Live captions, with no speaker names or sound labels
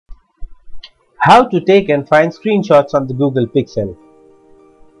How to take and find screenshots on the Google Pixel.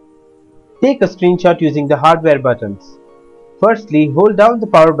 Take a screenshot using the hardware buttons. Firstly, hold down the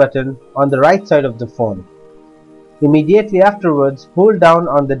power button on the right side of the phone. Immediately afterwards, hold down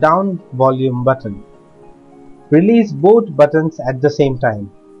on the down volume button. Release both buttons at the same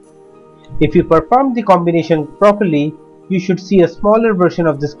time. If you perform the combination properly, you should see a smaller version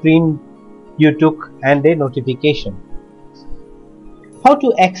of the screen you took and a notification. How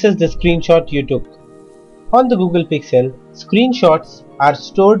to access the screenshot you took? On the Google Pixel, screenshots are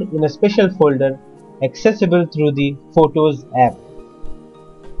stored in a special folder accessible through the Photos app.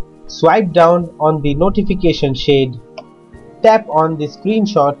 Swipe down on the notification shade, tap on the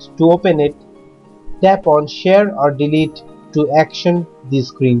screenshot to open it, tap on Share or Delete to action the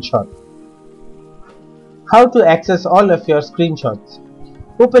screenshot. How to access all of your screenshots?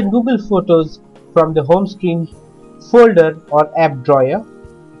 Open Google Photos from the home screen folder or app drawer.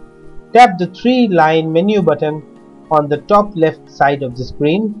 Tap the three-line menu button on the top left side of the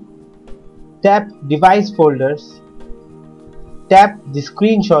screen. Tap Device Folders. Tap the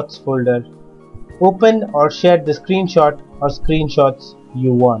Screenshots folder. Open or share the screenshot or screenshots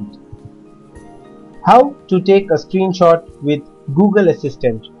you want. How to take a screenshot with Google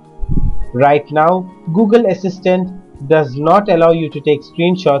Assistant? Right now, Google Assistant does not allow you to take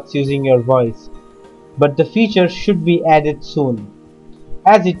screenshots using your voice, but the feature should be added soon,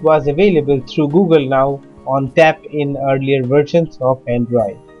 as it was available through Google Now on tap in earlier versions of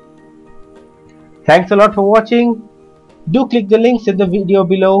Android. Thanks a lot for watching. Do click the links in the video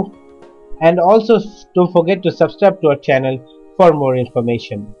below, and also don't forget to subscribe to our channel for more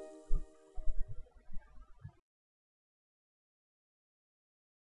information.